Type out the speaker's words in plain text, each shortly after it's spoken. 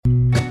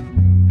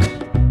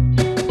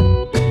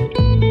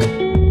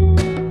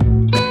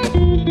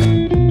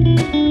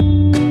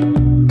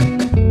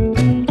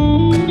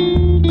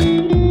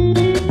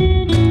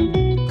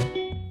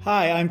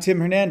Tim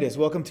Hernandez.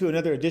 Welcome to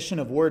another edition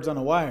of Words on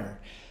a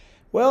Wire.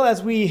 Well,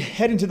 as we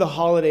head into the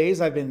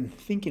holidays, I've been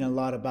thinking a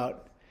lot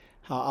about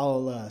how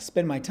I'll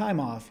spend my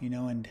time off,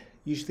 and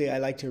usually I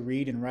like to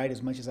read and write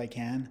as much as I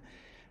can.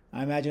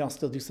 I imagine I'll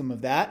still do some of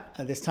that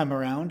this time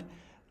around,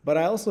 but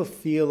I also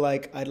feel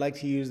like I'd like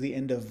to use the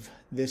end of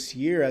this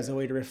year as a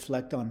way to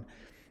reflect on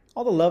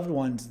all the loved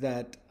ones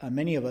that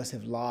many of us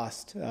have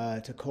lost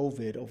to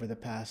COVID over the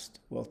past,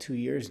 2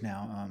 years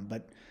now.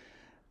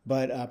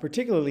 But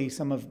particularly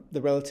some of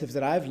the relatives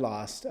that I've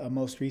lost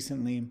most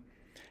recently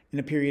in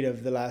a period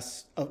of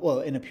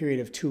in a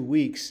period of 2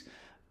 weeks.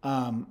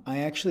 I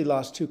actually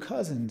lost two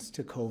cousins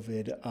to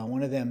COVID.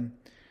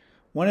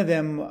 One of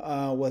them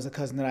was a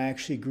cousin that I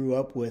actually grew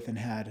up with and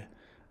had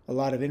a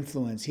lot of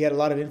influence. He had a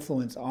lot of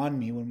influence on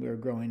me when we were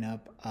growing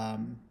up,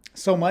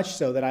 so much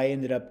so that I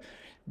ended up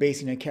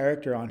basing a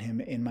character on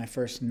him in my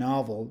first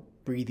novel,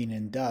 Breathing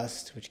in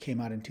Dust, which came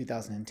out in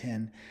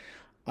 2010.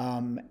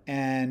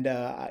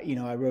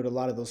 I wrote a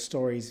lot of those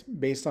stories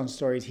based on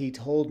stories he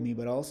told me,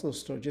 but also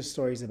just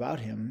stories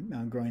about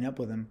him growing up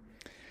with him.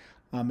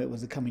 It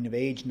was a coming of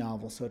age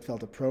novel, so it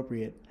felt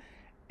appropriate.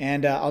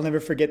 And I'll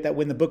never forget that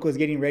when the book was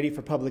getting ready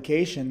for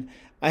publication,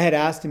 I had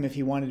asked him if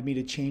he wanted me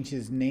to change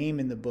his name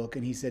in the book,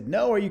 and he said,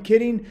 "No, are you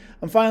kidding?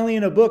 I'm finally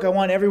in a book. I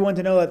want everyone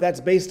to know that that's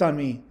based on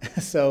me."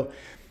 So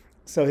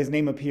his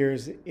name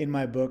appears in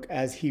my book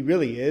as he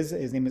really is.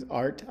 His name is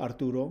Art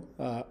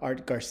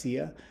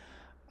Garcia.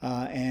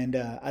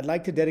 I'd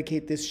like to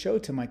dedicate this show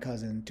to my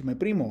cousin, to my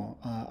primo,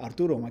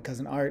 Arturo, my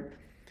cousin Art,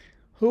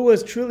 who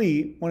was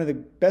truly one of the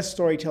best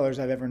storytellers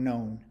I've ever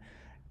known.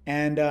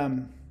 And,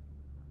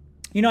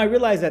 I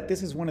realize that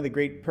this is one of the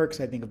great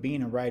perks, I think, of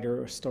being a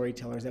writer or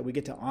storyteller, is that we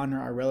get to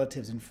honor our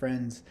relatives and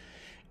friends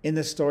in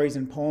the stories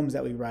and poems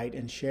that we write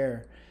and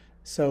share.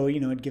 So,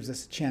 it gives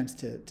us a chance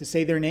to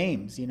say their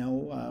names,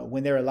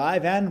 when they're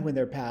alive and when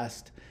they've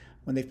passed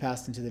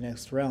into the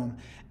next realm.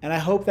 And I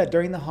hope that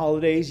during the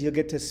holidays, you'll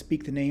get to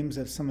speak the names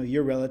of some of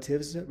your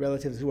relatives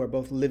who are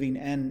both living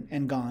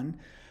and gone,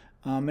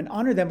 and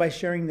honor them by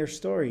sharing their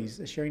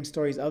stories, sharing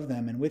stories of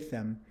them and with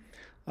them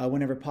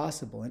whenever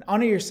possible. And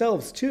honor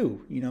yourselves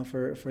too,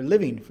 for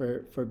living,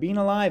 for being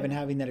alive and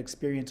having that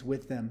experience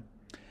with them.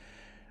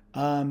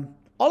 All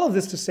of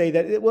this to say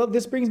that,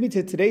 this brings me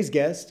to today's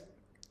guest,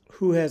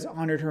 who has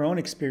honored her own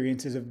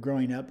experiences of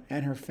growing up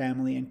and her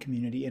family and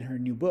community in her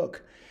new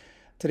book.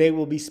 Today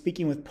we'll be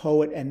speaking with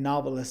poet and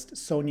novelist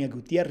Sonia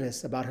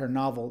Gutierrez about her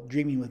novel,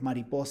 Dreaming with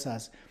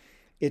Mariposas.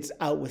 It's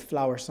out with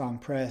Flower Song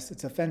Press.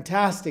 It's a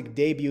fantastic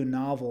debut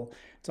novel.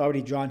 It's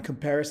already drawn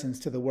comparisons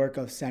to the work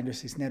of Sandra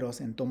Cisneros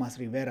and Tomas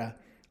Rivera,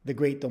 the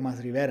great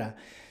Tomas Rivera.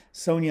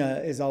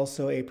 Sonia is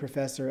also a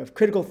professor of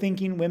critical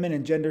thinking, women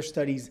and gender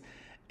studies,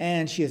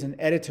 and she is an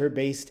editor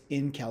based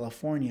in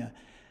California.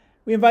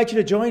 We invite you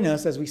to join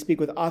us as we speak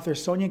with author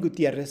Sonia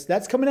Gutierrez.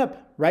 That's coming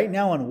up right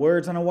now on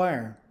Words on a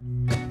Wire.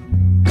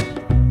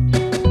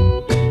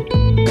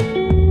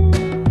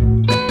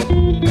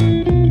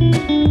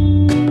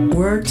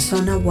 Words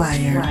on a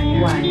Wire.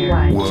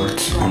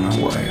 Words on a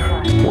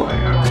Wire.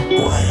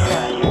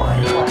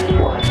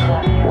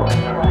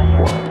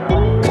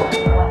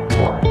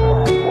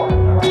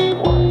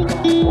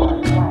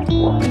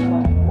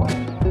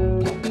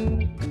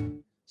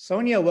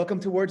 Sonia,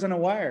 welcome to Words on a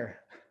Wire.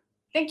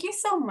 Thank you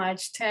so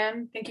much,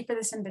 Tim. Thank you for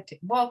this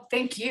invitation. Well,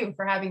 thank you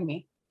for having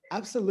me.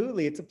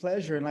 Absolutely. It's a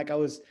pleasure. And like I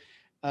was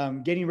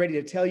getting ready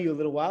to tell you a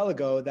little while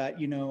ago that,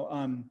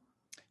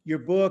 your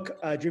book,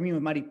 Dreaming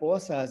with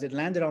Mariposas, it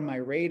landed on my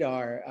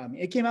radar.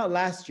 It came out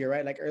last year,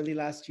 right? Like early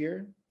last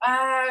year?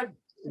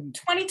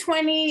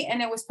 2020,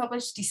 and it was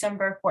published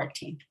December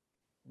 14th.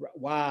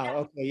 Wow.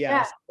 Okay.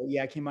 Yeah.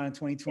 Yeah, it came out in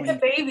 2020. It's a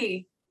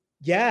baby.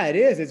 Yeah, it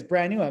is. It's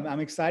brand new.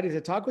 I'm excited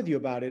to talk with you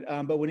about it.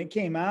 But when it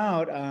came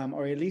out,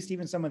 or at least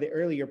even some of the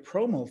earlier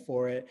promo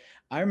for it,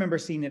 I remember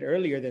seeing it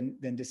earlier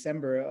than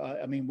December.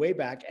 Way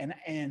back,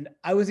 and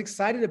I was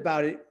excited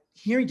about it,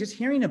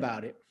 hearing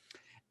about it,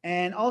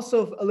 and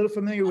also a little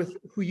familiar with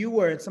who you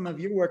were and some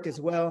of your work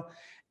as well.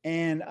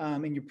 And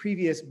in your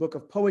previous book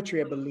of poetry,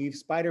 I believe,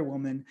 Spider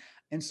Woman.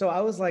 And so I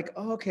was like,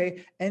 oh,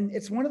 okay. And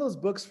it's one of those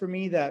books for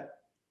me that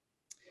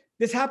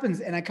this happens,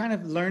 and I kind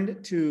of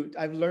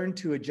I've learned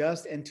to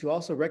adjust and to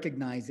also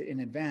recognize it in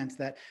advance,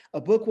 that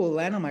a book will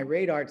land on my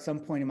radar at some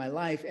point in my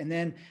life. And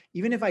then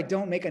even if I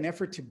don't make an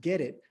effort to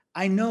get it,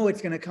 I know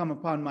it's going to come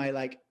upon my,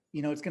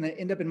 it's going to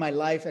end up in my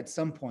life at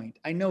some point.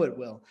 I know it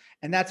will.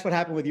 And that's what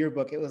happened with your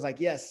book. It was like,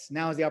 yes,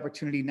 now is the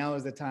opportunity. Now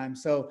is the time.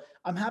 So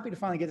I'm happy to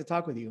finally get to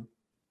talk with you.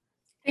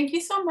 Thank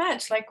you so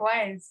much.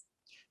 Likewise.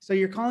 So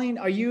you're calling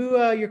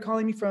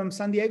me from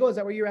San Diego? Is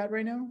that where you're at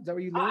right now? Is that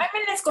where you live? I'm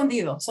in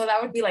Escondido. So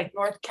that would be like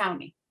North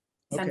County,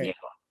 San Diego.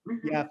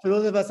 Mm-hmm. Yeah. For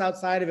those of us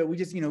outside of it, we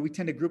just, we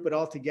tend to group it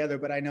all together,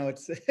 but I know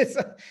it's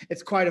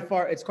quite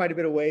a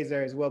bit of ways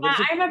there as well. But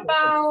I'm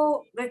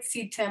about, let's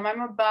see, Tim, I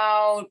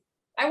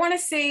want to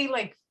say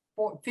like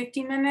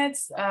 15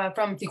 minutes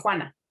from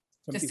Tijuana,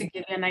 to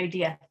give you an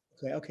idea.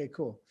 Okay.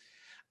 Cool.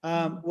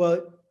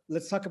 Well,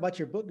 let's talk about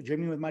your book,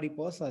 Dreaming with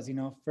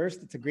Mariposas.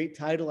 First, it's a great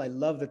title. I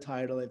love the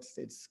title.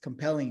 It's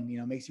compelling.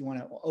 Makes you want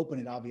to open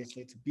it.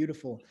 Obviously, it's a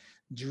beautiful,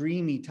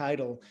 dreamy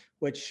title,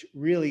 which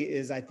really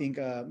is, I think,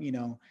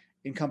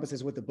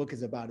 encompasses what the book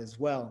is about as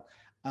well.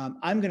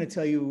 I'm going to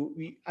tell you.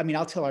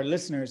 I'll tell our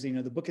listeners.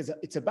 The book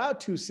it's about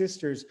two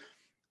sisters.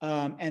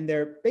 And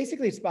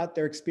it's about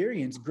their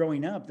experience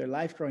growing up, their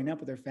life growing up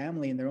with their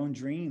family and their own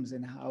dreams,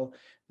 and how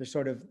they're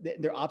sort of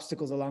their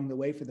obstacles along the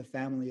way for the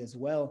family as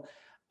well.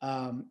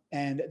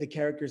 And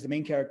the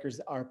main characters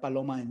are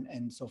Paloma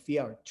and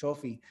Sofia, or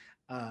Chofi.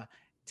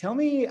 Tell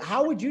me,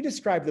 how would you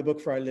describe the book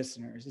for our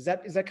listeners? Is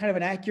that kind of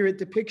an accurate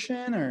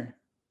depiction, or?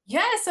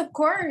 Yes, of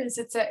course.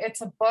 It's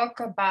a book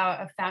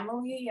about a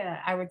family.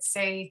 I would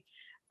say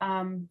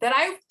that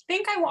I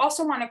think I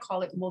also want to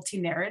call it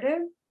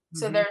multi-narrative.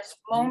 So there's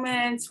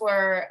moments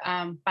where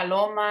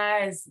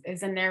Paloma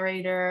is a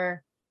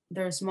narrator.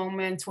 There's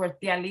moments where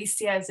Tia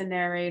Alicia is a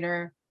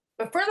narrator.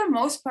 But for the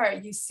most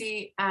part, you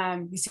see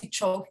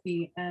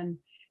Chofi, and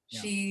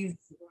she's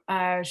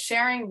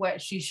sharing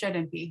what she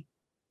shouldn't be.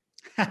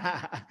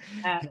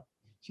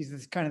 She's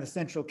this kind of the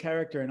central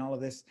character in all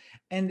of this.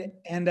 And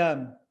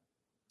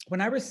when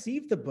I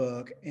received the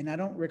book, and I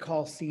don't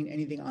recall seeing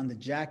anything on the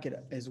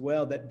jacket as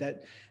well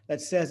that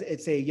says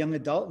it's a young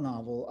adult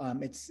novel.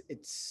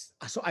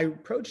 So I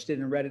approached it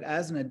and read it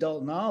as an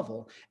adult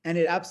novel, and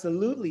it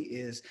absolutely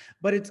is.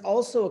 But it's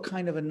also a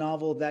kind of a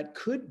novel that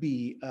could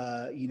be,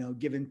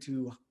 given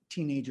to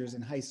teenagers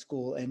in high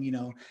school,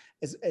 and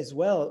as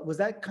well. Was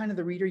that kind of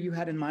the reader you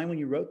had in mind when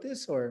you wrote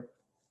this, or?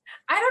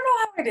 I don't know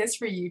how it is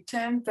for you,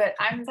 Tim, but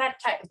I'm that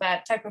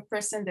type of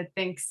person that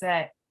thinks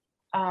that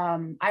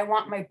I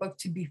want my book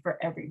to be for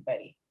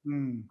everybody,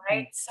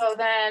 right? So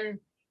then,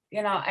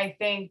 I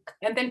think,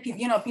 and then,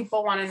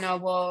 people want to know,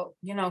 well,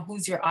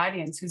 who's your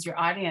audience? Who's your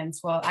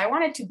audience? Well, I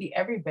want it to be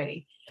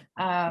everybody.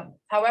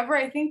 However,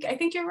 I think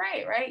you're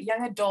right?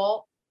 Young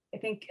adult, I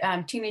think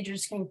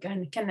teenagers can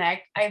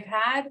connect. I've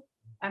had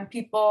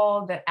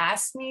people that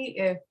ask me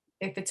if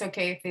it's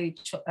okay if they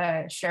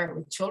share it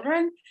with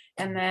children.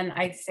 And then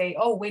I say,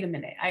 oh, wait a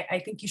minute.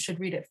 I think you should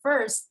read it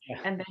first,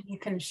 and then you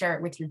can share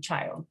it with your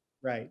child.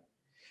 Right.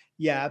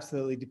 Yeah,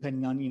 absolutely.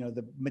 Depending on,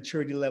 the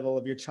maturity level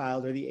of your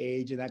child, or the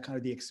age, and that kind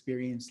of the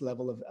experience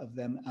level of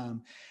them.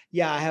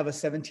 I have a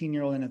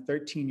 17-year-old and a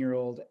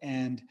 13-year-old,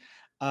 and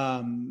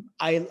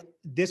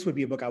this would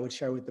be a book I would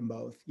share with them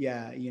both.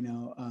 Yeah.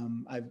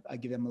 I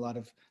give them a lot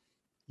of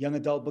young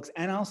adult books,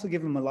 and I also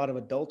give them a lot of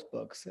adult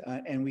books,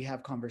 and we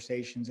have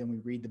conversations, and we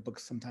read the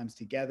books sometimes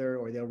together,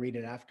 or they'll read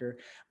it after.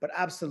 But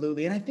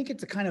absolutely. And I think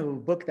it's a kind of a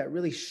book that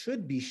really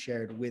should be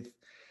shared with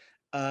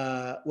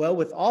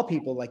with all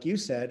people, like you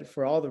said,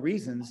 for all the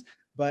reasons,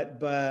 but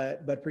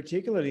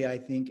particularly, I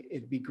think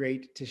it'd be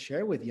great to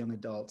share with young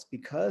adults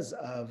because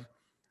of,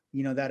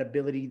 that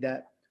ability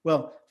that,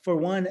 well, for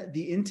one,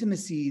 the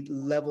intimacy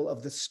level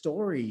of the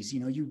stories,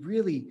 you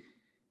really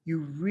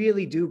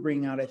do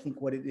bring out, I think,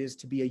 what it is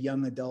to be a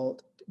young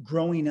adult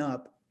growing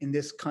up in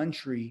this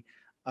country,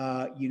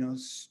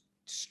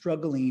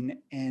 struggling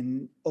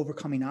and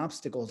overcoming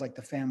obstacles like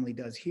the family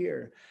does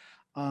here.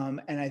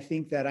 And I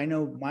think that I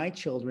know my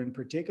children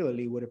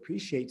particularly would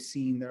appreciate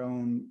seeing their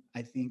own,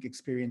 I think,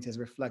 experiences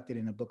reflected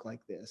in a book like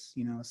this,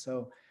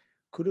 so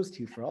kudos to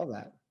you for all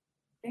that.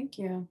 Thank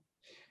you.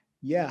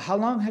 Yeah. How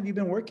long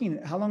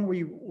were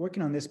you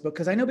working on this book?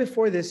 Because I know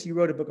before this, you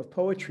wrote a book of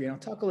poetry, and I'll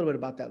talk a little bit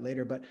about that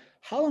later, but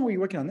how long were you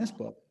working on this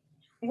book?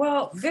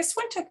 Well, this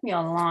one took me a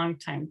long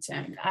time,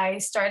 Tim. I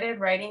started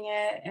writing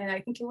it, and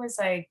I think it was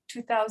like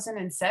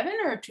 2007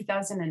 or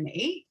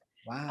 2008.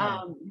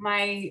 Wow.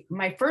 My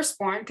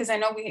firstborn, because I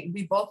know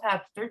we both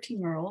have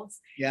 13-year-olds.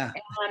 Yeah.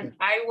 And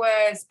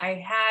I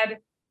had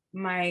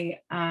my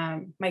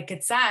my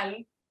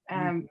Quetzal,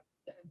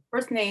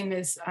 birth name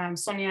is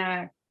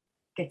Sonia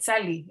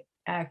Quetzali,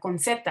 con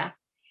Zeta.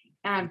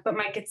 But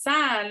my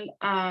Quetzal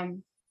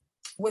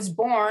was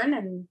born,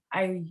 and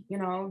I,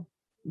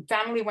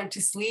 family went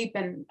to sleep,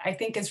 and I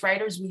think as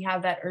writers we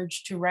have that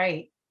urge to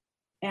write,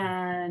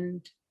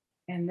 and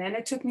then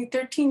it took me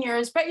 13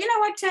 years. But you know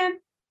what, Tim?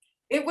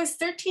 It was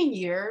 13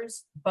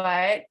 years,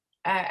 but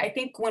I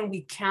think when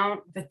we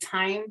count the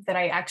time that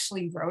I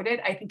actually wrote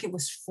it, I think it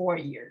was 4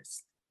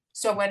 years.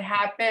 So what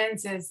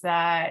happens is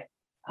that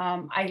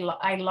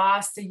I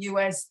lost the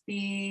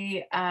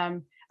USB.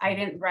 I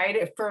didn't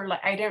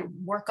I didn't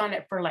work on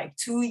it for like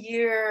 2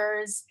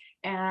 years.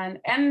 And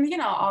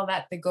all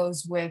that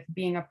goes with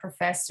being a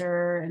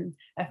professor and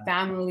a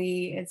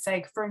family. It's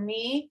like, for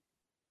me,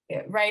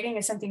 writing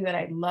is something that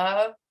I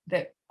love,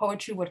 that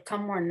poetry would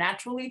come more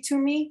naturally to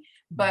me.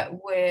 But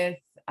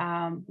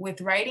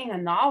with writing a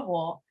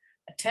novel,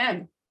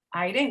 Tim,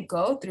 I didn't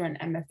go through an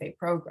MFA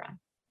program.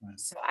 Right.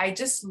 So I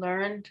just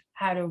learned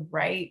how to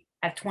write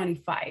at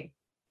 25.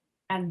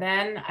 And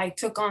then I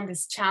took on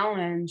this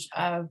challenge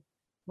of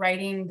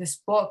writing this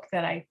book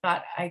that I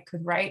thought I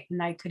could write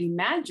and I could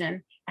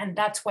imagine. And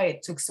that's why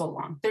it took so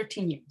long,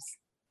 13 years.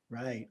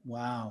 Right.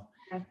 Wow.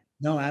 Yeah.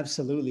 No,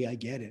 absolutely. I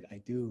get it.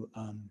 I do.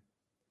 And,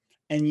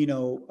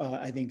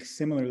 I think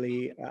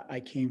similarly, I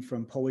came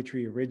from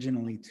poetry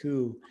originally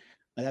too.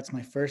 That's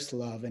my first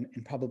love, and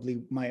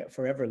probably my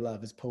forever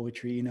love is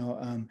poetry, you know.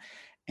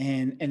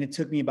 And it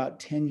took me about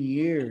 10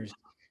 years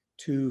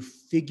to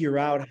figure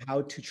out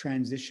how to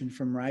transition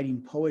from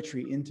writing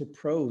poetry into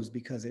prose,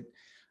 because it,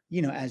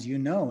 you know, as you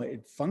know,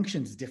 it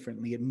functions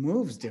differently, it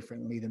moves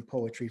differently than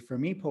poetry. For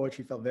me,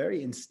 poetry felt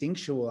very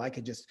instinctual. I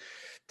could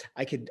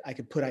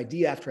put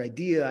idea after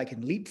idea, I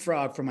could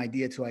leapfrog from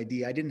idea to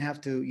idea. I didn't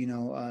have to, you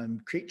know,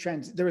 create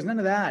there was none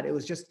of that. It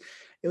was just,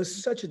 it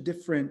was such a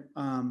different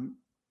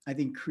I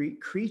think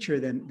creature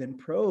than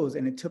prose.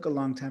 And it took a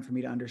long time for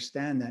me to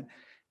understand that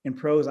in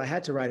prose I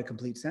had to write a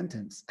complete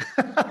sentence.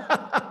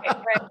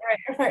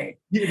 Right.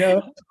 You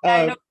know,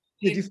 I know.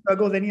 did you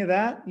struggle with any of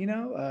that? You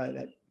know,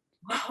 that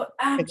Well,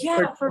 in the yeah,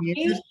 13 for years,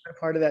 me,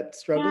 part of that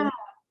struggle? yeah.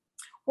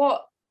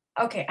 Well,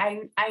 okay,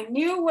 I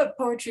knew what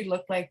poetry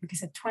looked like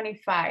because at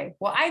 25,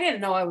 well, I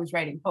didn't know I was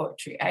writing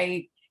poetry.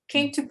 I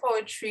came to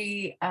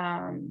poetry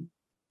out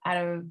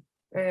of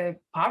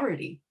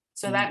poverty.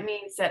 So Mm, that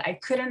means that I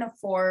couldn't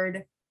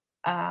afford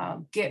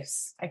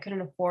gifts. I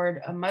couldn't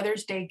afford a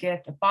Mother's Day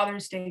gift, a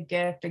Father's Day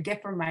gift, a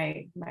gift for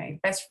my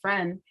best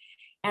friend.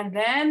 And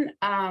then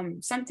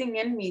something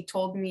in me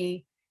told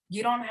me,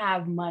 you don't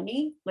have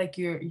money, like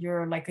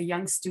you're like a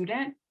young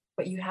student,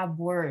 but you have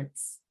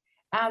words.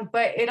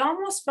 But it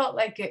almost felt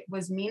like it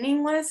was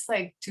meaningless,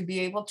 like to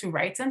be able to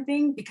write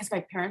something because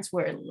my parents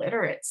were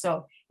illiterate.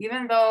 So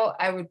even though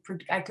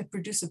I could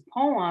produce a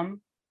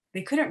poem,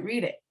 they couldn't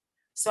read it.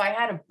 So I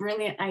had a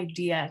brilliant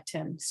idea,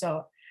 Tim.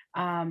 So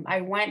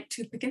I went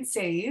to Pick and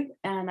Save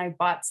and I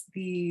bought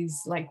these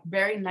like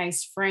very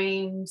nice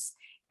frames,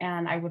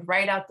 and I would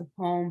write out the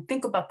poem,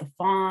 think about the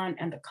font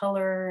and the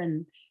color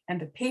and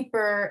the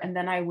paper, and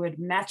then I would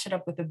match it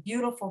up with a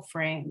beautiful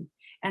frame.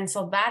 And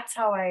so that's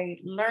how I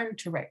learned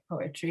to write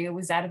poetry. It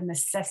was out of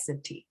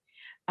necessity.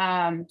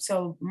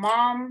 So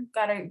mom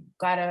got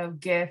a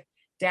gift,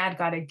 dad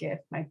got a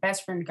gift, my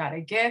best friend got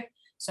a gift.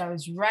 So I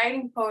was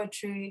writing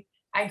poetry.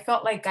 I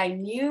felt like I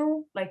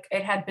knew, like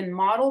it had been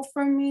modeled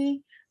for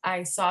me.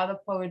 I saw the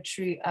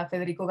poetry of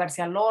Federico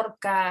Garcia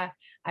Lorca.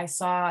 I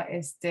saw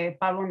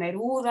Pablo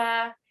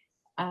Neruda,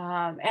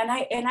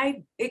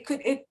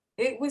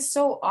 it was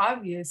so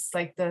obvious,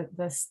 like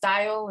the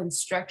style and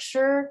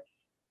structure,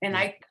 and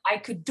yeah. I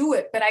could do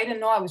it, but I didn't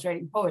know I was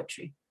writing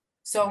poetry.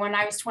 So when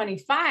I was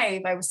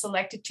 25, I was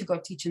selected to go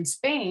teach in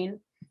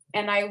Spain,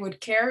 and I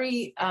would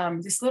carry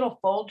this little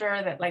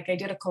folder that like I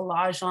did a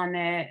collage on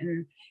it,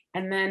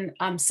 and then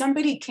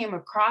somebody came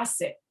across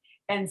it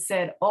and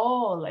said,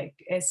 "Oh, like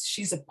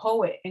she's a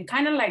poet," and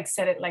kind of like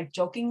said it like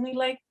jokingly,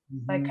 like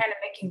Mhm, kind of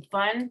making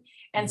fun.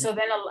 And mhm. so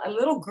then a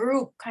little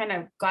group kind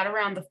of got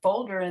around the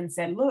folder and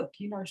said, "Look,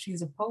 you know,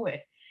 she's a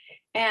poet."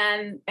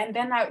 And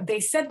then they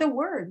said the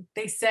word.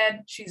 They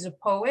said she's a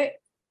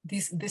poet.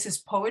 This is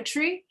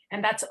poetry,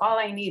 and that's all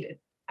I needed.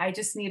 I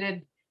just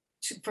needed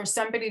for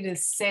somebody to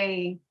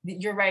say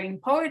that you're writing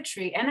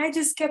poetry, and I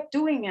just kept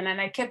doing it, and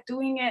I kept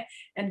doing it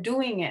and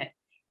doing it.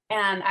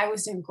 And I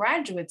was in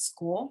graduate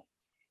school,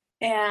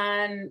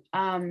 and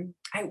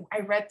I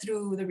read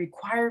through the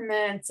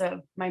requirements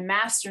of my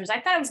master's. I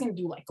thought I was going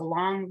to do like a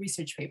long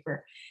research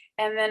paper.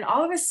 And then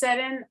all of a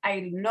sudden,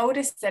 I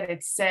noticed that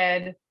it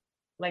said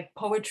like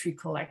poetry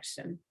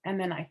collection. And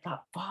then I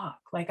thought, fuck,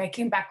 like I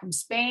came back from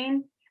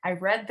Spain. I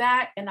read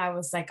that and I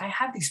was like, I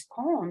have these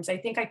poems. I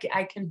think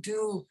I can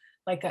do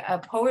like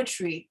a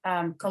poetry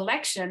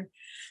collection.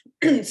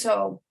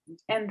 So,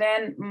 and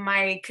then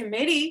my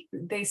committee,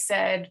 they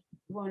said,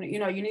 well, you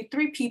know, you need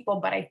 3 people,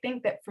 but I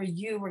think that for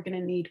you, we're going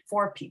to need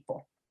 4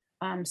 people.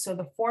 So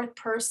the 4th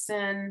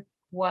person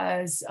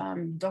was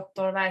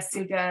Doctora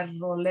Silvia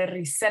Roller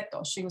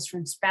Riseto. She was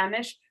from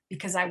Spanish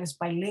because I was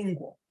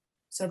bilingual.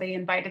 So they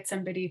invited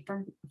somebody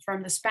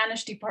from the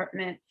Spanish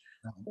department.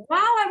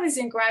 While I was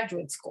in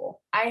graduate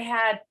school, I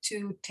had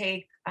to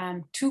take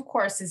 2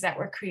 courses that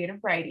were creative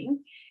writing,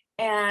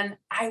 and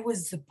I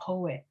was the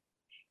poet.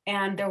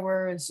 And there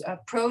was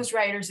prose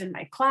writers in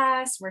my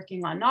class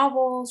working on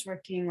novels,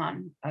 working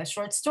on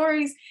short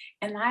stories.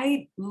 And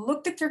I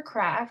looked at their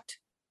craft,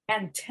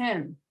 and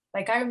Tim,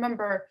 like I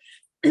remember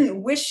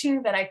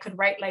wishing that I could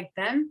write like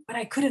them, but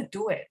I couldn't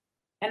do it.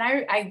 And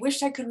I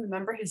wished I could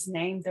remember his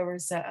name. There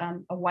was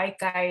a white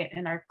guy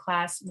in our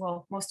class.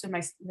 Well, most of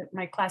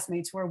my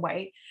classmates were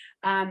white.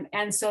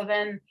 And so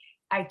then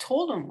I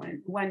told him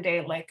one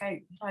day, like,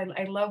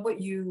 I love what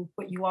you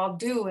all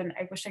do, and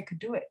I wish I could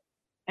do it.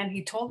 And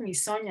he told me,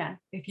 Sonia,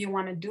 if you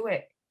want to do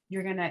it,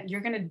 you're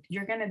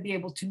gonna be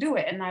able to do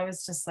it. And I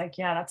was just like,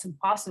 yeah, that's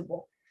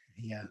impossible.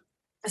 Yeah.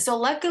 So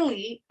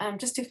luckily,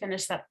 just to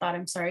finish that thought,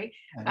 I'm sorry.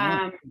 I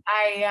know.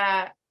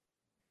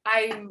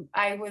 I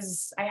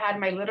had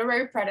my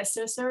literary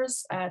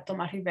predecessors,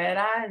 Tomás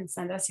Rivera and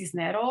Sandra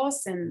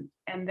Cisneros, and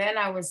then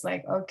I was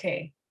like,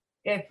 okay,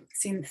 if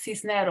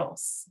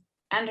Cisneros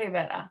and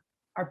Rivera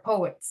are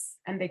poets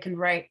and they can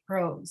write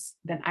prose,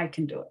 then I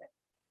can do it.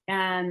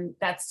 And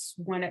that's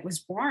when it was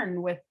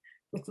born, with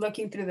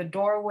looking through the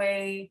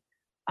doorway,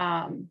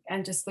 and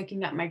just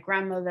looking at my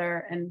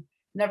grandmother and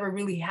never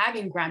really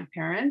having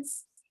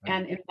grandparents, Right.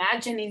 and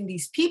imagining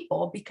these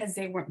people because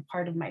they weren't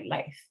part of my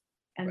life.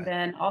 And Right.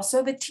 then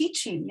also the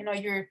teaching,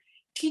 you're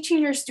teaching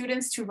your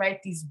students to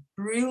write these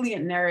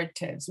brilliant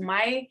narratives.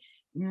 My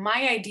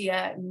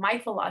idea, my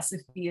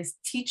philosophy is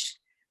teach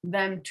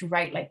them to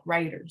write like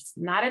writers,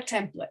 not a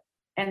template.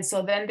 And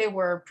so then they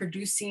were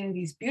producing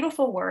these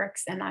beautiful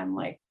works, and I'm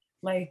like,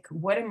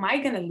 what am I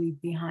gonna leave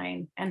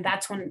behind? And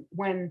that's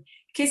when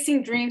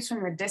Kissing Dreams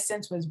from a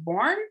Distance was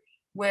born,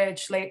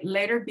 which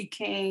later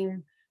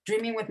became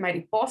Dreaming with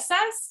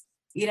Mariposas.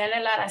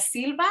 Irene Lara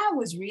Silva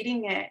was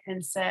reading it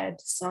and said,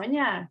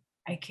 Sonia,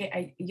 I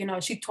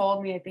can't, she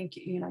told me, I think,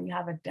 you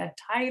have a dead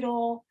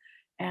title.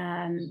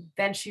 And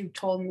then she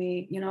told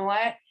me, you know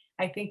what?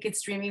 I think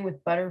it's Dreaming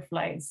with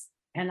Butterflies.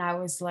 And I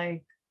was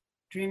like,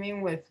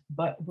 dreaming with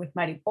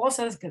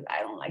mariposas, because I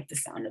don't like the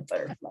sound of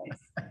butterflies.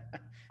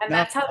 And No,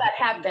 that's how that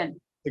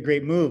happened. a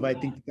great move. I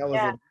think that was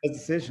Yeah. a wise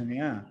decision.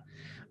 Yeah.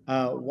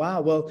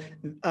 Wow. Well,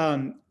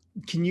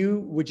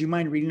 would you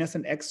mind reading us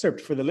an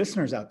excerpt for the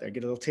listeners out there?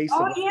 Get a little taste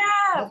of Oh what yeah,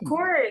 we're of talking about.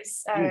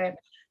 course.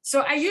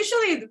 So I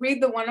usually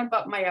read the one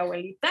about my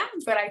abuelita,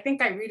 but I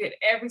think I read it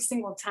every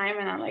single time,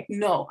 and I'm like,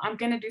 no, I'm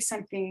gonna do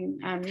something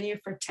new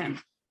for Tim.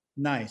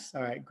 Nice.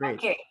 All right. Great.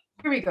 Okay,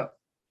 here we go.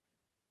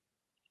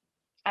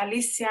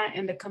 Alicia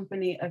in the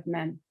Company of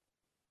Men.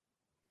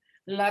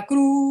 La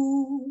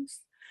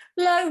cruz,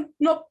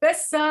 no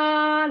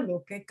pesa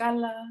lo que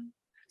cala.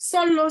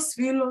 Son los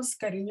filos,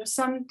 cariño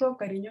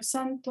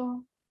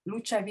santo,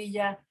 lucha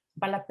villa,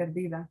 bala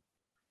perdida.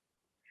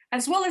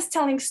 As well as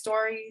telling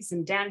stories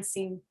and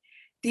dancing,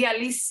 the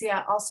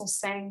Alicia also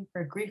sang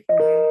her grief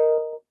away.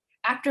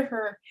 After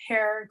her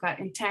hair got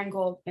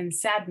entangled in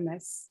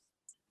sadness,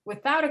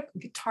 without a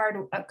guitar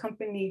to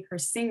accompany her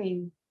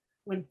singing,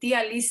 when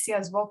Tia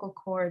Alicia's vocal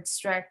cords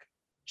struck,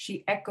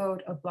 she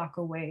echoed a block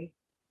away.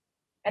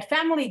 At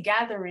family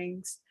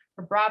gatherings,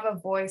 her brava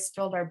voice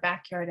filled our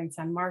backyard in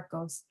San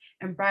Marcos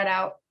and brought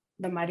out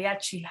the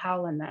mariachi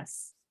howl in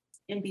us.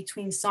 In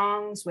between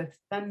songs with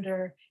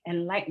thunder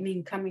and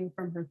lightning coming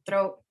from her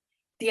throat,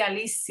 Tia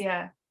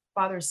Alicia,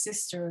 father's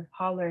sister,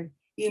 hollered,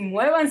 "Y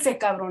muévanse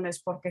cabrones,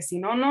 porque si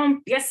no, no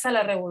empieza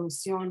la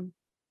revolución."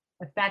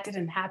 But that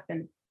didn't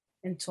happen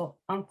until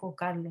Uncle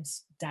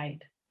Carlos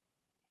died.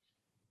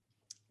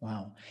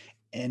 Wow.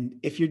 And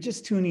if you're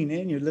just tuning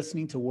in, you're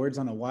listening to Words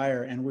on a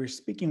Wire, and we're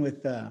speaking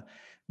with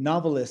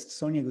novelist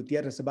Sonia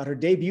Gutierrez about her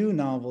debut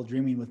novel,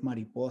 Dreaming with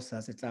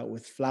Mariposas. It's out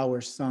with Flower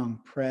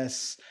Song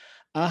Press.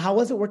 How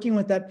was it working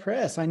with that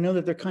press? I know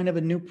that they're kind of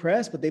a new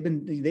press, but they've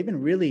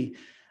been really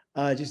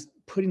just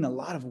putting a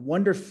lot of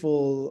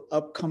wonderful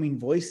upcoming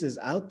voices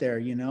out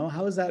there.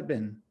 How has that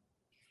been?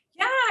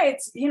 Yeah,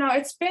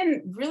 it's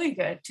been really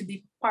good to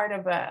be part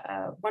of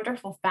a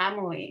wonderful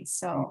family.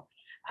 So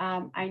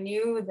I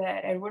knew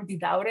that Edward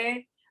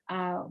Vidaure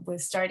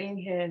was starting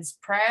his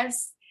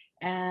press,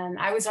 and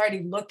I was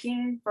already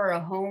looking for a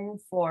home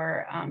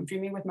for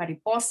Dreaming with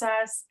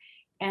Mariposas.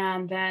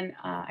 And then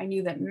I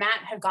knew that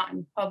Matt had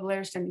gotten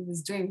published, and he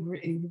was doing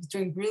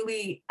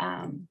really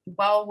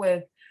well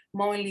with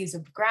Mowing Leaves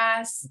of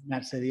Grass.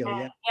 Matt Cedillo,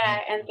 yeah. Yeah,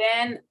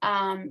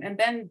 and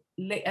then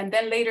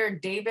later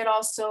David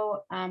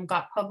also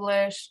got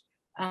published.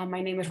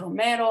 My Name is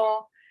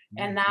Romero,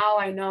 and now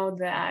I know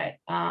that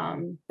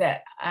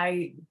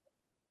I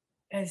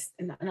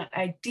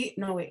did.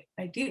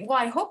 Well,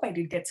 I hope I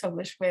did get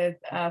published with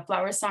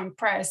Flower Song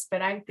Press,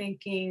 but I'm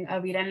thinking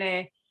of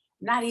Irene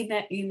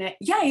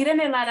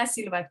Lara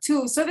Silva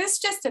too. So this is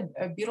just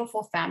a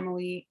beautiful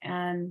family,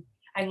 and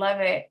I love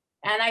it.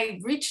 And I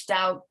reached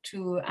out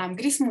to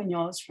Gris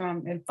Munoz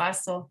from El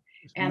Paso,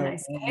 and I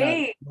said,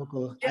 hey,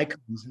 local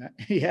icons.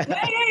 Yeah.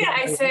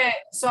 I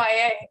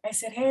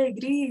said, hey,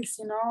 Gris,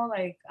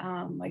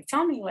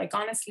 tell me,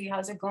 honestly,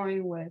 how's it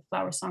going with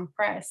Flower Song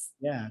Press?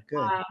 Yeah,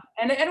 good.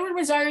 And Edward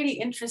was already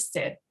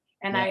interested.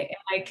 And Yeah.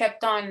 I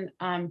kept on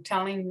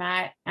telling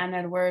Matt and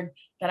Edward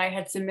that I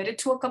had submitted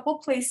to a couple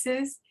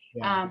places.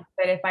 Yeah.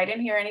 But if I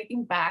didn't hear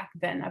anything back,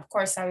 then of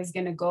course I was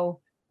gonna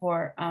go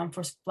for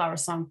Flower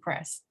Song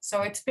Press.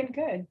 So it's been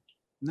good.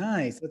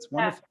 Nice. That's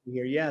wonderful to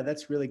hear. Yeah,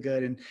 that's really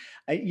good. And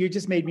you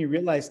just made me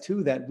realize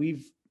too that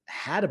we've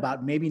had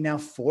about maybe now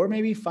 4,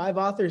 maybe 5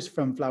 authors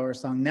from Flower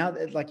Song. Now,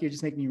 you're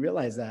just making me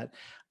realize that.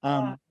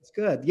 It's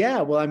good.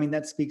 Yeah. Well, I mean,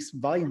 that speaks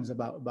volumes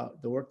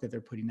about the work that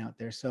they're putting out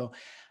there. So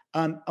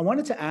I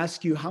wanted to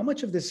ask you, how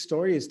much of this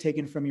story is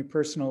taken from your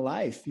personal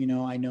life?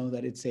 I know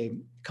that it's a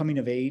coming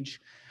of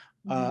age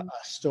a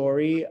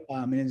story,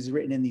 and it is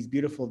written in these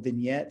beautiful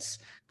vignettes,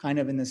 kind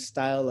of in the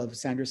style of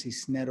Sandra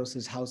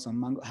Cisneros' House on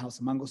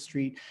Mango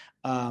Street.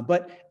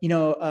 But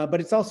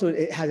it's also,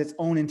 it has its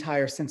own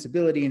entire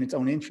sensibility and its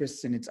own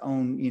interests and its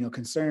own,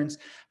 concerns.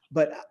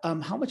 But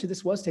how much of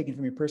this was taken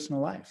from your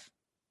personal life?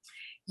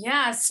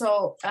 Yeah.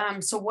 So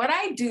what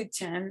I do,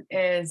 Tim,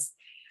 is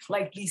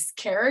these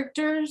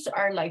characters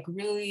are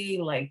really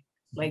like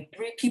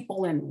 3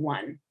 people in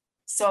one.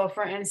 So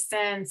for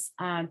instance,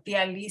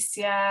 Tia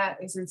Alicia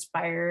is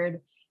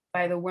inspired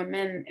by the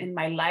women in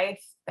my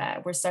life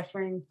that were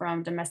suffering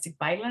from domestic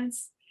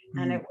violence.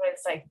 And it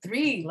was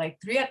 3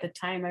 at the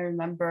time, I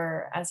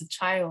remember as a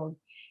child.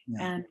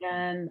 Yeah. And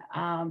then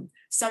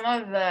some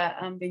of the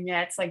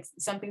vignettes, like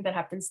something that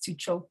happens to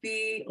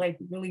Chopi, like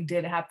really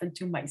did happen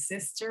to my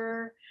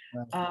sister.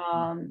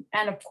 Right.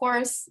 And of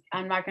course,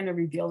 I'm not going to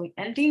reveal the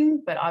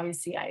ending, but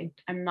obviously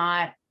I'm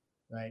not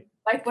Right.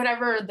 like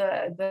whatever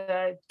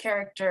the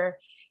character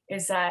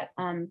is at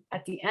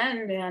the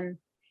end.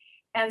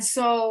 And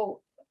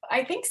so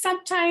I think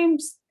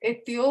sometimes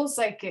it feels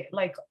like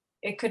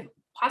it could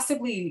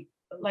possibly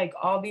like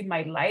all be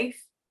my life,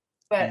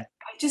 Yeah. but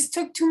I just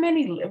took too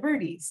many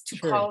liberties to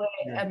Sure. call it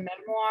a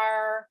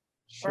memoir or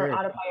Sure.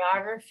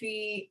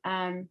 autobiography.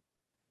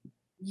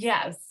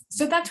 Yes.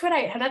 So that's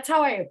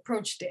how I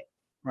approached it.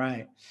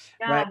 Right.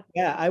 Right.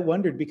 Yeah. Yeah. I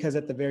wondered because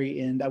at the very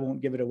end, I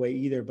won't give it away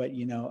either, but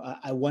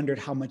I wondered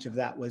how much of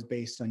that was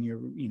based on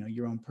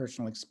your own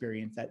personal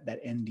experience, that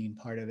ending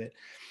part of it,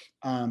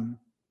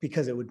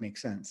 because it would make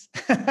sense.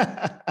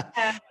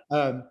 Yeah.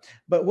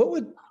 But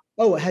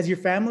has your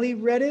family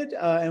read it?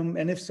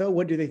 And if so,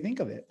 what do they think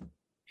of it?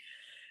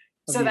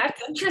 So that's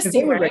Because they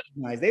interesting, would right?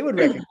 recognize,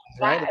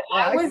 right? That,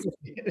 Yeah, that I was can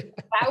see it.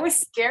 that was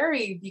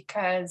scary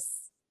because,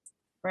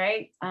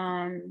 right?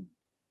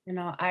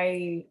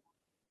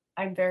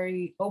 I'm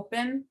very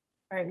open,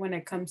 right, when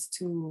it comes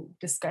to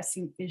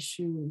discussing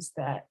issues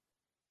that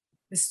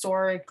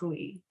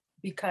historically,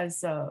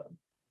 because of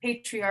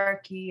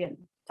patriarchy and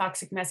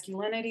toxic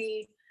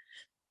masculinity,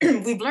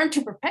 we've learned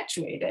to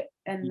perpetuate it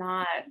and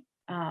not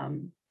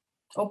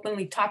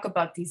openly talk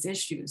about these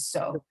issues.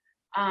 So,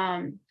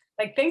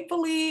 like,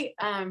 thankfully,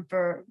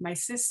 for my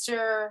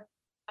sister,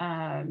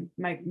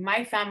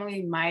 my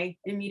family, my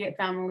immediate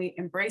family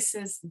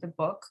embraces the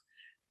book.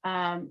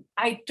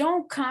 I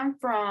don't come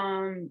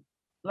from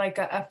like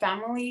a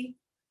family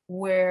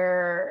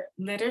where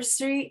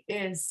literacy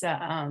is,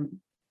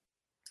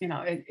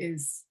 it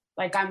is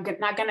like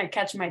not gonna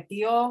catch my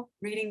tío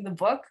reading the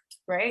book,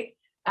 right?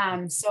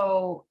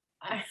 So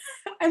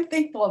I'm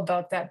thankful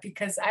about that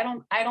because I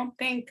don't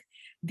think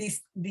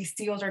these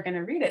tíos are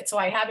gonna read it. So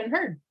I haven't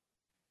heard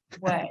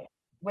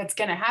what's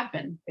gonna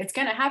happen. It's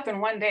gonna happen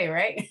one day,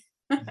 right?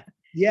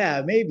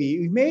 Yeah,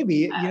 maybe.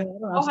 I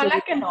don't know, Ojalá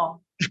que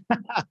no.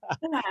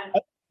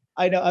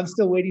 I know I'm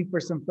still waiting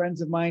for some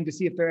friends of mine to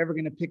see if they're ever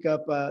going to pick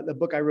up the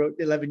book I wrote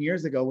 11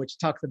 years ago, which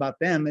talks about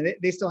them, and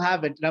they still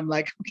haven't. And I'm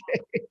like,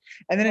 okay.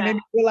 And then it made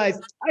me realize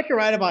I can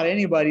write about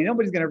anybody.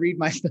 Nobody's going to read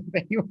my stuff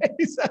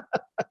anyways.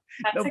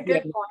 That's a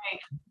good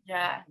point.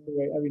 Yeah.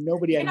 I mean,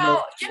 nobody I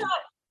know.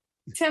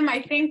 Tim,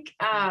 I think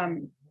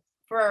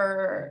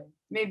for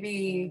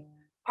maybe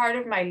part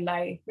of my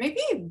life,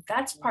 maybe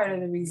that's part of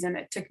the reason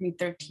it took me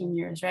 13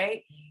 years,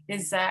 right?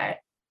 Is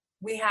that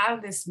we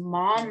have this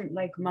mom,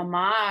 like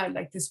mama,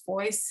 like this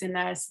voice in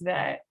us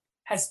that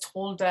has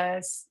told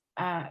us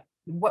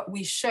what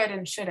we should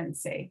and shouldn't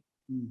say.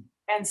 Mm.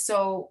 And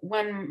so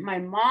when my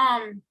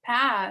mom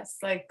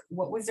passed, like,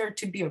 what was there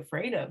to be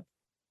afraid of?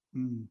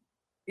 Mm.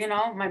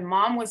 My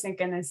mom wasn't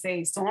gonna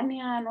say,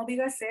 Sonia, no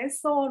digas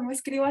eso, no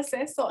escribas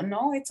eso.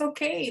 No, it's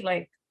okay.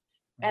 Like,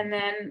 and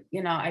then,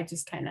 I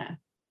just I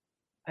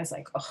was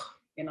like, oh,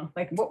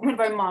 like, what would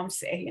my mom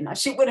say?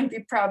 She wouldn't be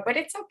proud, but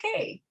it's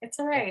okay. It's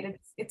all right.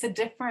 It's a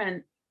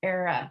different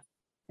era,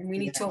 and we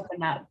need to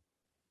open up.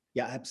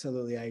 Yeah,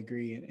 absolutely. I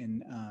agree,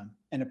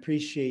 and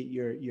appreciate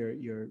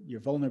your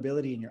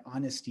vulnerability and your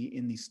honesty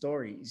in these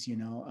stories.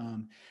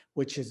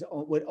 Which is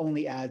what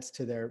only adds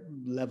to their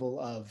level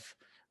of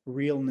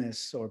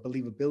realness or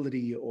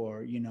believability,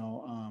 or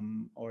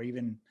or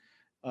even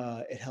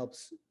it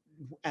helps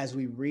as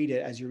we read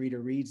it, as your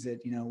reader reads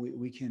it.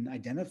 We can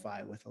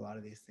identify with a lot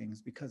of these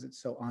things because it's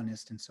so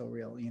honest and so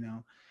real.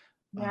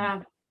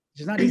 Yeah.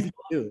 It's not easy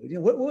to do.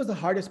 What was the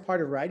hardest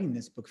part of writing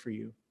this book for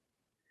you?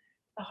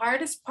 The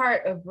hardest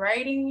part of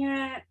writing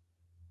it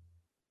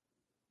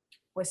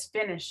was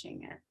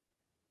finishing it.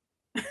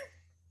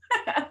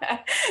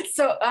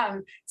 So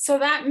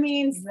that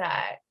means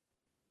that,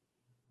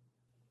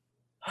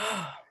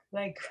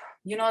 like,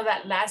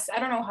 that last, I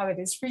don't know how it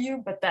is for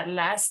you, but that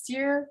last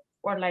year,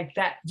 or like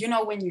that,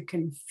 when you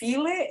can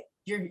feel it,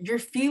 you're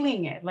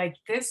feeling it. Like,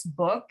 this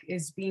book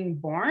is being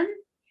born,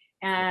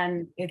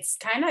 and it's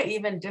kind of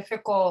even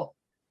difficult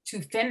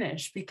to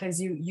finish because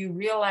you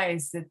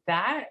realize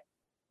that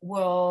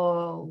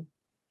will,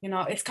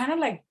 it's kind of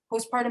like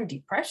postpartum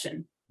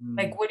depression.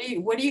 Like, what are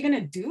you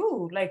gonna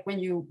do, like, when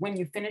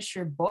you finish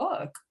your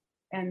book?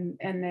 And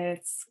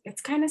it's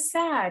kind of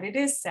sad. It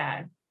is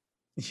sad.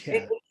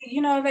 Yeah.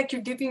 Like,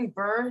 you're giving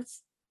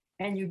birth,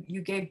 and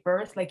you gave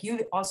birth, like,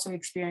 you also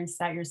experienced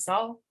that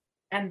yourself,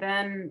 and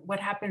then what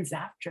happens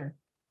after?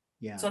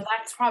 Yeah. So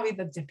that's probably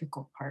the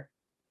difficult part.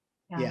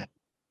 Yeah.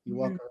 You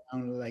walk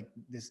around like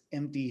this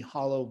empty,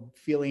 hollow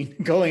feeling,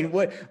 going,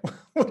 what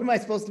am I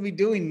supposed to be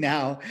doing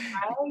now?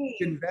 Right.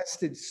 You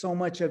invested so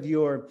much of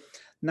your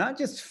not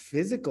just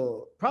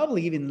physical,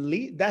 probably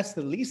even that's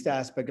the least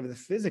aspect of the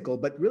physical,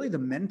 but really the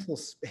mental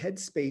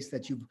headspace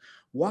that you've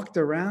walked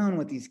around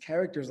with these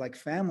characters like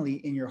family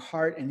in your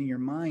heart and in your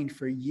mind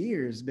for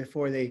years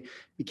before they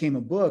became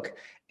a book.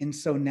 And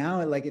so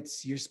now like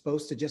you're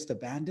supposed to just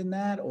abandon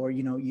that, or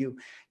you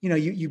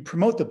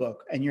promote the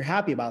book and you're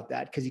happy about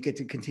that because you get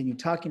to continue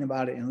talking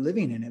about it and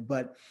living in it.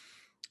 But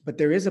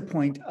there is a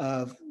point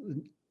of,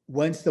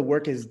 once the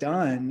work is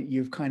done,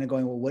 you've kind of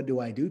going, well, what do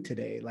I do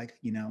today? Like,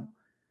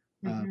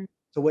 Mhm.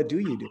 so what do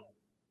you do?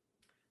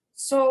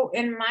 So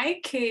in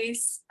my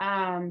case,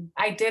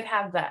 I did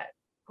have that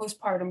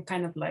postpartum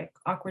kind of like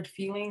awkward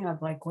feeling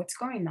of like, what's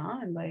going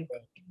on? Like,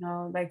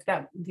 like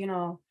that,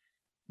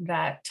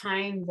 that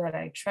time that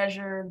I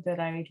treasured, that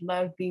I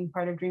loved being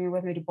part of Dreaming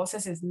with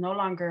Mariposas is no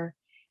longer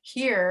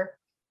here.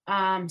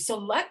 So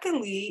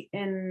luckily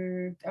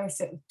in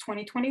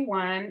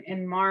 2021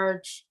 in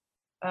March,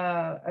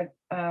 a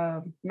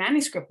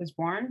manuscript was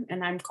born,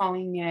 and I'm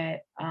calling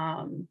it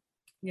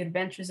The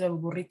Adventures of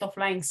Burrito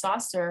Flying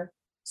Saucer.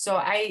 So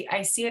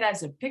I see it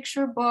as a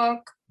picture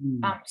book.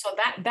 So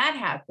that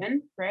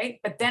happened, right?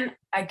 But then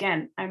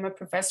again, I'm a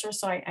professor,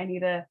 so I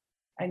need it,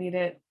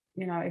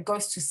 it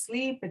goes to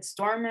sleep, it's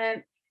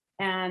dormant.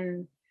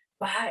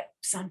 But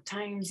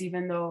sometimes,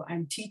 even though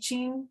I'm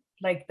teaching,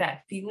 like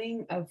that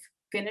feeling of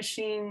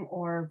finishing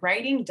or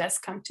writing does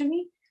come to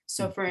me.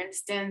 So for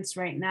instance,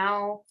 right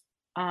now,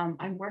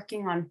 I'm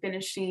working on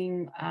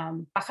finishing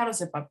Pájaros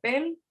de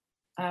Papel,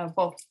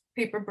 both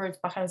Paper Birds,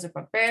 Pájaros de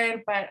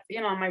Papel, but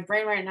my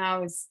brain right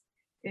now is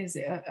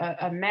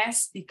a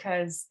mess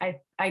because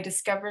I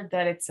discovered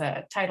that it's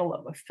a title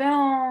of a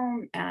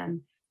film,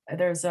 and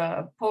there's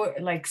a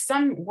like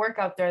some work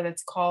out there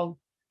that's called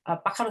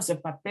Pájaros de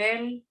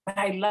Papel, but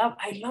I love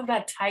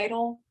that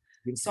title,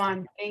 so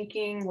I'm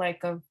thinking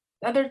like of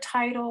other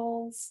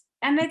titles,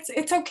 and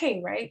it's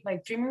okay, right?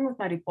 Like Dreaming with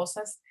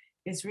Mariposas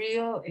is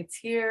real, it's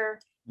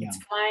here, Yeah, it's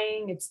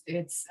flying,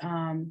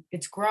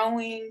 it's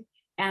growing,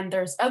 and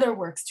there's other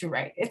works to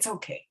write. It's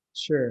okay.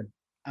 sure,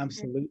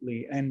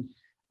 absolutely. And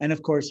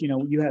of course,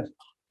 you have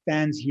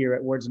fans here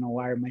at Words on a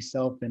Wire,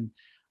 myself, and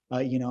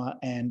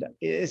and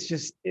it's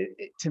just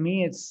to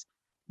me, it's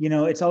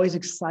always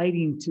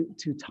exciting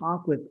to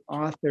talk with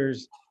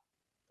authors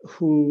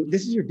who,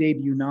 this is your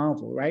debut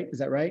novel, right? Is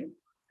that right?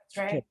 That's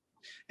right. Okay.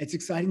 It's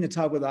exciting to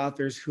talk with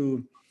authors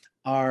who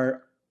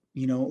are,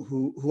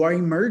 who are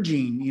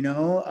emerging,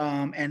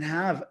 and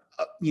have,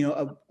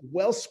 a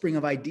wellspring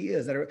of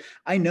ideas that are,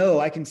 I'm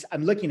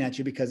looking at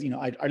you because,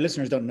 our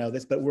listeners don't know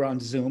this, but we're on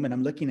Zoom and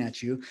I'm looking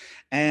at you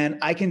and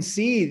I can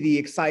see the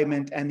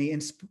excitement and the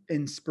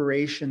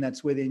inspiration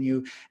that's within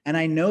you. And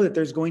I know that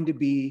there's going to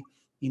be,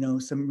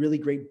 some really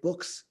great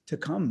books to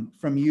come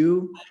from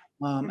you,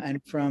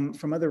 and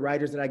from other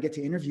writers that I get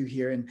to interview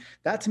here. And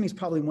that to me is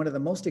probably one of the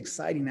most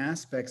exciting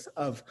aspects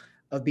of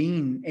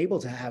being able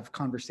to have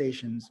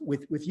conversations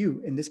with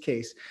you in this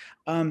case.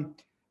 I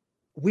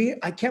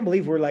can't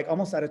believe we're like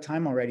almost out of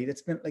time already.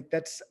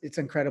 It's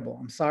incredible.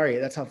 I'm sorry.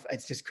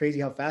 It's just crazy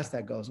how fast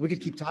that goes. We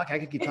could keep talking. I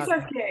could keep It's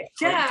talking. okay.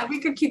 Yeah, we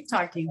could keep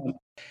talking.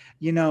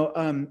 You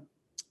know,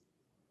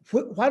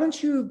 why don't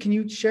can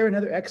you share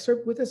another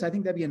excerpt with us? I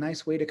think that'd be a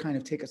nice way to kind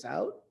of take us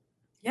out.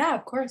 Yeah,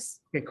 of course.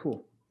 Okay,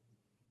 cool.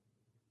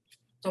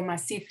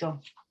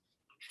 Tomasito.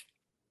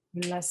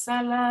 En la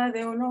sala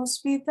de un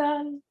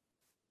hospital,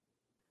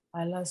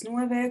 a las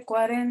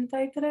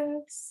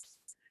 9:43,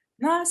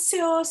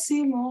 nació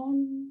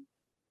Simón.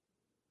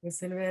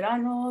 Es el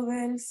verano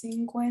del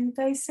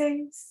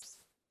 56,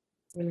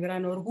 el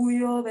gran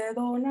orgullo de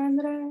don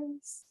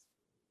Andrés,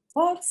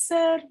 por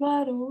ser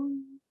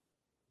varón.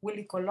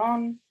 Willy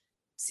Colón,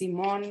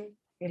 Simón,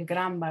 el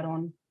gran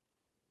varón.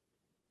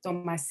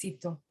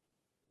 Tomasito.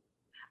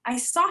 I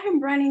saw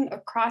him running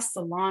across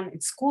the lawn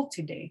at school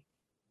today.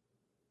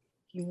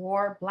 He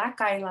wore black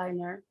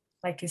eyeliner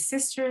like his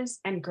sisters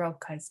and girl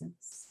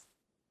cousins.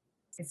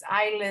 His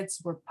eyelids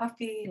were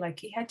puffy like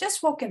he had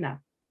just woken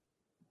up,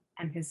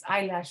 and his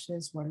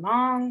eyelashes were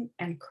long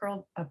and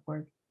curled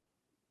upward.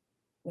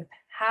 With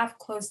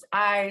half-closed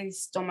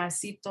eyes,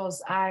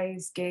 Tomasito's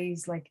eyes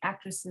gazed like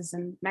actresses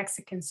in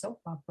Mexican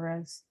soap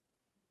operas.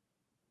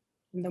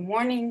 In the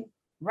morning,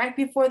 right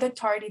before the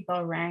tardy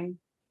bell rang,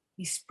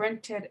 he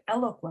sprinted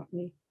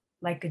eloquently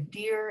like a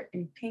deer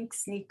in pink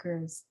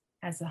sneakers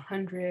as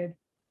 100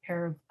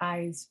 pair of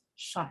eyes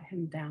shot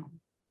him down.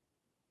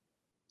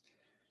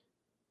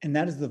 And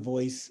that is the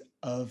voice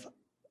of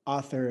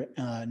author,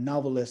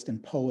 novelist,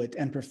 and poet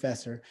and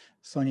professor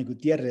Sonia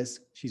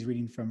Gutierrez. She's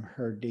reading from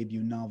her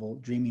debut novel,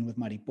 Dreaming with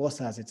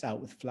Mariposas. It's out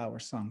with Flower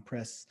Song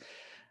Press.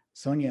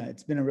 Sonia,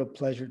 it's been a real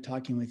pleasure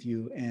talking with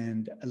you,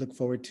 and I look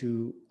forward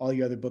to all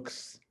your other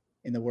books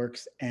in the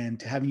works and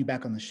to having you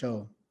back on the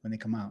show when they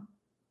come out.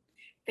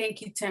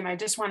 Thank you, Tim. I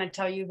just want to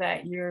tell you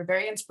that you're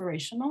very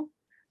inspirational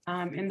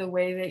in the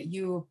way that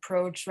you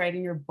approach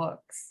writing your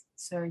books.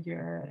 So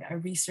you're a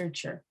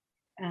researcher.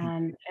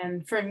 And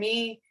for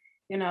me,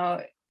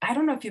 I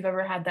don't know if you've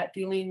ever had that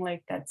feeling,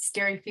 like that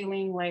scary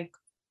feeling, like,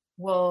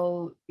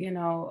 will,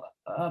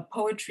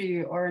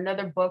 poetry or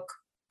another book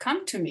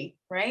come to me,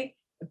 right?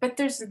 but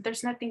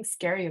there's nothing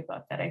scary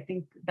about that. I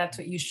think that's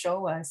what you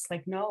show us.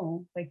 Like,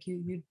 no, like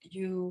you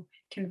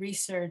can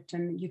research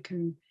and you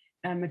can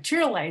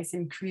materialize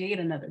and create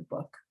another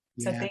book.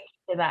 So Yeah. thank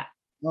you for that.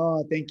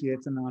 Oh, thank you.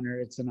 It's an honor.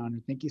 It's an honor.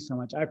 Thank you so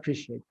much. I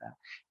appreciate that.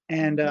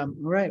 And all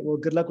right. Well,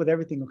 good luck with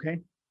everything. Okay.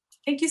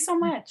 Thank you so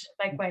much.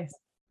 Likewise.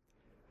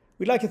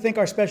 We'd like to thank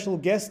our special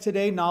guest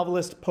today,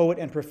 novelist, poet,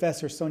 and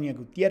professor Sonia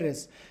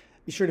Gutierrez.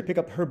 Be sure to pick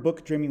up her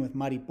book, Dreaming with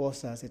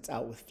Mariposas. It's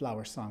out with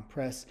Flower Song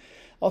Press.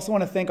 Also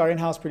want to thank our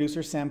in-house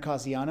producer, Sam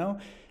Casiano,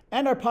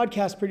 and our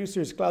podcast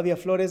producers, Claudia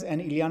Flores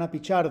and Ileana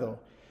Pichardo.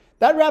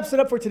 That wraps it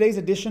up for today's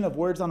edition of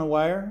Words on a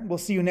Wire. We'll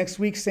see you next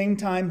week, same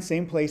time,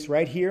 same place,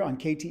 right here on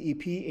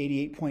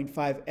KTEP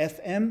 88.5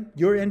 FM,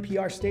 your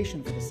NPR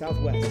station for the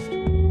Southwest.